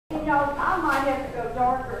y'all, I might have to go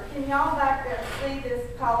darker. Can y'all back there see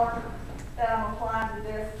this color that I'm applying to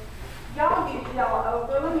this? Y'all use yellow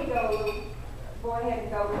ochre. Let me go ahead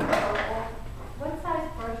and go with purple. What size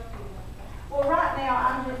brush do you want? Well, right now,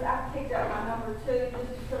 I picked up my number 2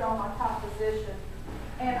 just to put on my composition.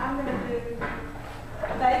 And I'm going to do,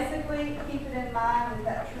 basically, keep it in mind that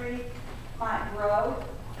that tree might grow.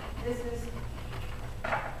 This is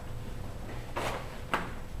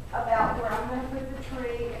about where I'm going to put the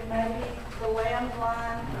tree, and maybe the land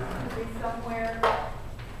line could be somewhere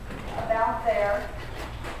about there,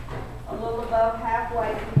 a little above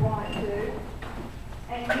halfway if you want it to.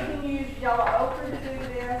 And you can use yellow ochre to do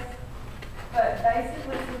this, but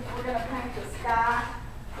basically since we're going to paint the sky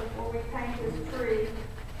before we paint this tree,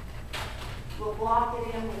 we'll block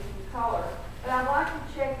it in with some color. But I'd like to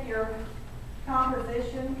check your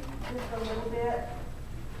composition just a little bit.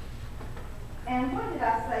 And what did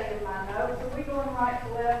I say in my notes? Are we going right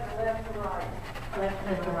to left or left to right? Left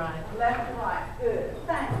to right. Left to right. Good.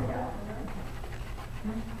 Thank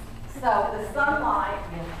you. So the sunlight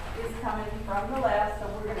is coming from the left, so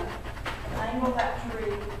we're going to angle that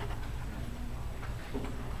tree.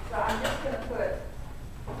 So I'm just going to put,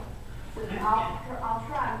 I'll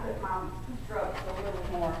try and put my strokes a little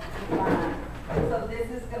more defined. So this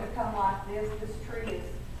is going to come like this. This tree is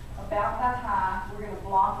about that high. We're going to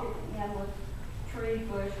block it in with tree,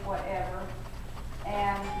 bush, whatever.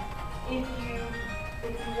 And if you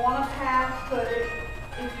want to pass, put it.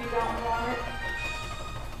 If you don't want it,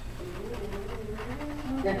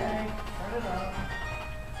 okay, turn it on.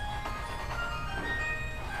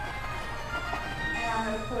 And I'm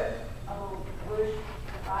going to put a little bush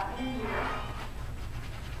right in here.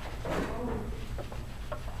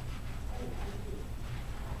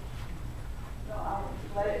 So I'll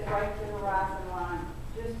let it break the horizon line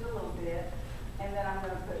just a little bit. And then I'm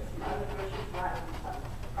going to put some other bushes right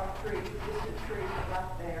or trees, just a tree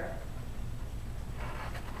right there.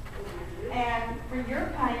 And for your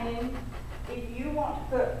painting, if you want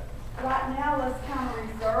to put, right now let's kind of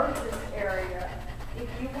reserve this area. If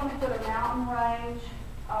you want to put a mountain range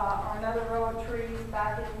or another row of trees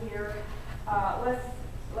back in here, let's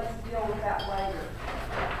deal with that later.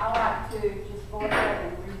 I like to just go ahead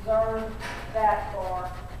and reserve that for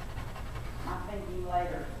my thinking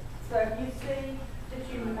later. So if you see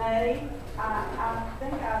that you may, I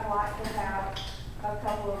think I'd like to have a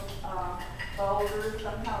couple of boulders,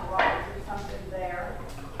 some kind of rocks or something there.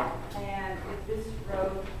 And if this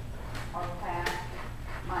road or path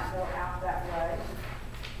might go out that way.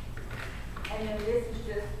 And then this is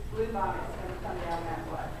just blue vomit is going to come down that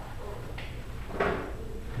way.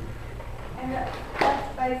 And that's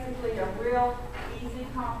basically a real easy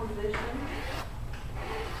composition.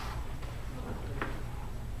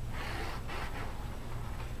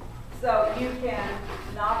 So you can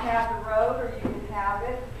not have the road, or you can have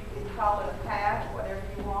it. You can call it a path, whatever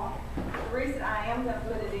you want. The reason I am going to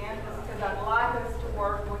put it in is because I'd like us to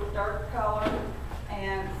work with dirt color,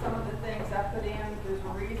 and some of the things I put in, there's a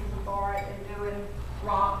reason for it, and doing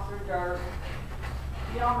rocks or dirt.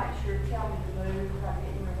 Y'all make sure to tell me to move if I'm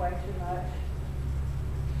getting way too much.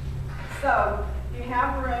 So you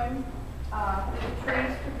have room for the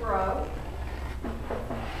trees to grow.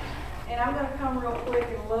 And I'm going to come real quick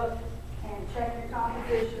and look and check your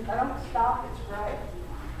composition. But don't stop, it's great.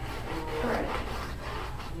 Great.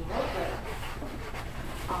 You look good.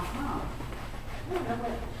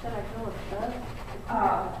 Should I go with both?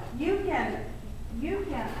 You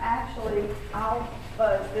can actually, I'll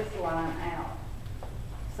fuzz this line out.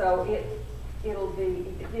 So it'll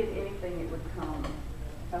be, if it did anything, it would come.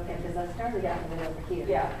 Okay, because I started out with it over here.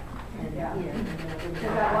 Yeah. And Yeah. here.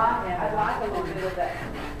 Because I like a little bit of that,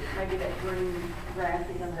 maybe that green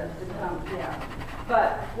grassy stuff to come, yeah.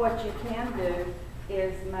 But what you can do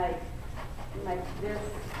is make this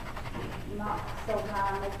not so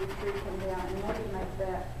high, make the tree come down, and maybe make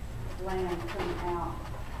that land come out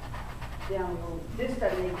down a little. This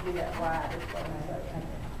doesn't need to be that wide, this way.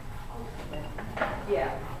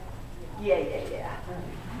 Yeah. Yeah.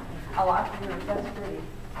 I like yours, that's pretty.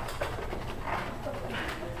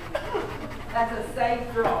 That's a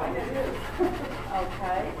safe drawing, it is.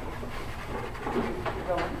 Okay. You're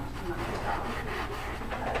going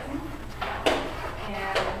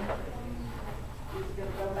and just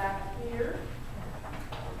going to go back here.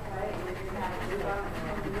 Okay, and you're going to have to move on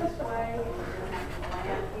this way, and you're going to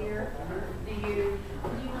have to land here.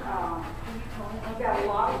 You've got a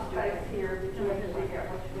lot of space here, but you have to figure out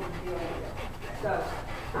what you're going to do with. So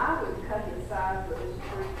I would cut the size of this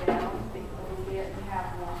tree down a little bit and have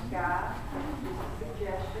more sky, just a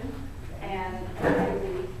suggestion. And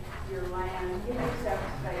maybe your land, give yourself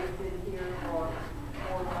space in here for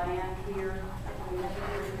more land.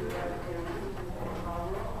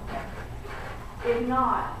 If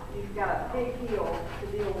not, you've got a big hill to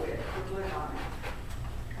deal with glue on it.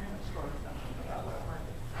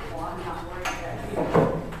 Well, I'm not worried about it.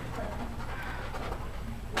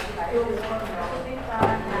 It'll be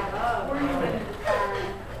fine. Where you're going to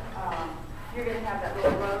define, you're going to have that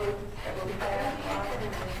little road that will be passed.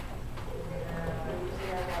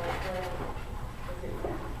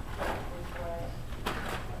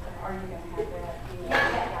 Are you going to have that?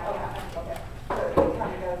 Yeah. Okay. So it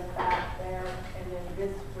kind of goes back there, and then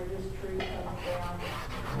this, where this tree comes down,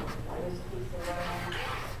 this piece of land.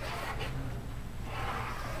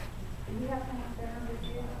 Do you have something there with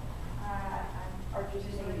you? Or just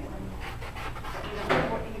need it?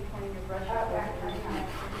 What do you clean your brush up with?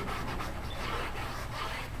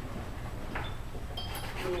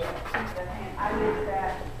 Yeah, the hand. I did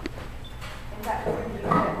that. In fact, we're going to use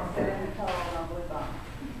that instead of the color on our blue bone.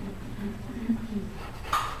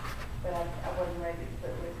 But I wasn't ready to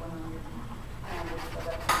put this one on your hand, so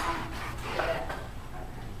that's fine. Yeah.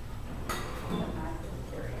 Okay. A nice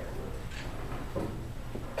area.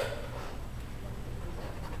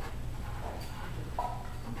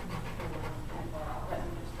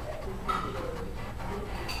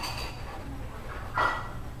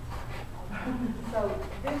 So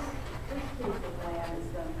this piece of land is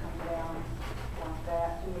going to come down like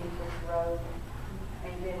that to meet this road,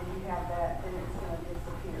 and then you have that, then it's going to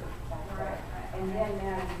disappear back there. And then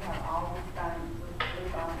now you have all these things with blue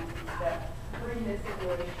bones and stuff. Bring this a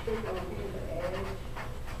little stick over to the edge.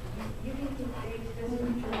 You can keep these just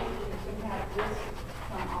trees. You can have this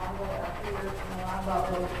come all the way up here. And I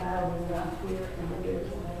thought those flowers up here, and then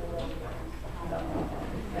there's another road.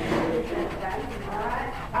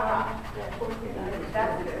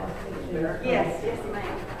 That's good. Yes, yes,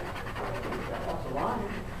 ma'am.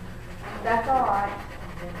 That's all right.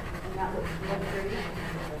 And that looks pretty.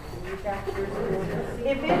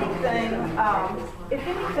 If anything,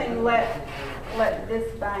 let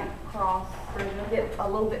this bank cross, get a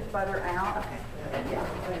little bit further out. Okay. Yeah.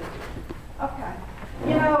 Okay.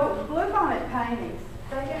 You know, look on at paintings.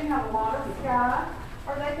 They can have a lot of sky,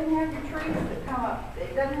 or they can have your trees that come up.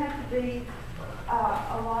 It doesn't have to be a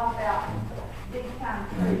lot about big time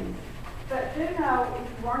trees. But do know, if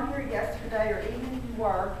you weren't here yesterday, or even if you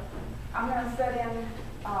were, I'm going to set in,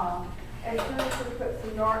 as soon as we put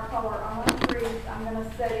some dark color on the trees, I'm going to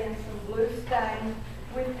set in some blue stain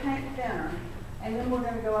with paint thinner. And then we're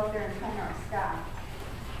going to go up there and paint our sky.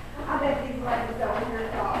 I bet these ladies over here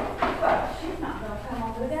thought, well, she's not going to come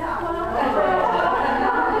over that one.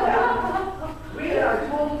 We are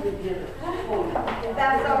told to do it.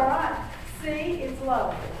 That's all right. See, it's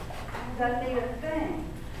lovely. Doesn't need a thing.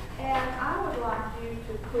 And I would like you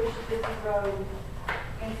to push this road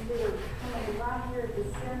instead of coming right here at the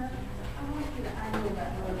center. I want you to angle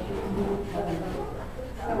that road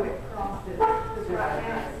so it crosses. Because right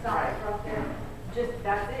now it stops right there. Just,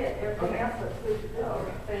 that's it. Everything else is pushed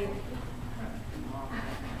over. Thank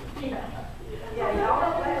you. Yeah, y'all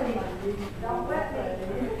don't let me. Don't let me.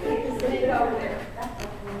 Just sit over there.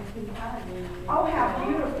 Oh, how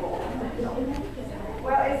beautiful.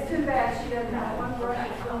 Well, it's too bad she doesn't have one brush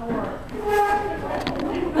that's going to work.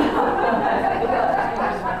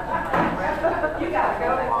 You got to go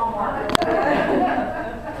to Walmart.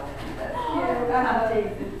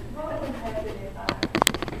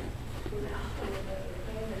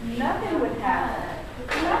 Nothing would happen.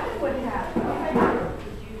 Nothing would happen.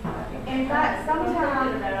 In fact,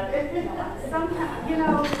 sometimes, you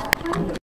know,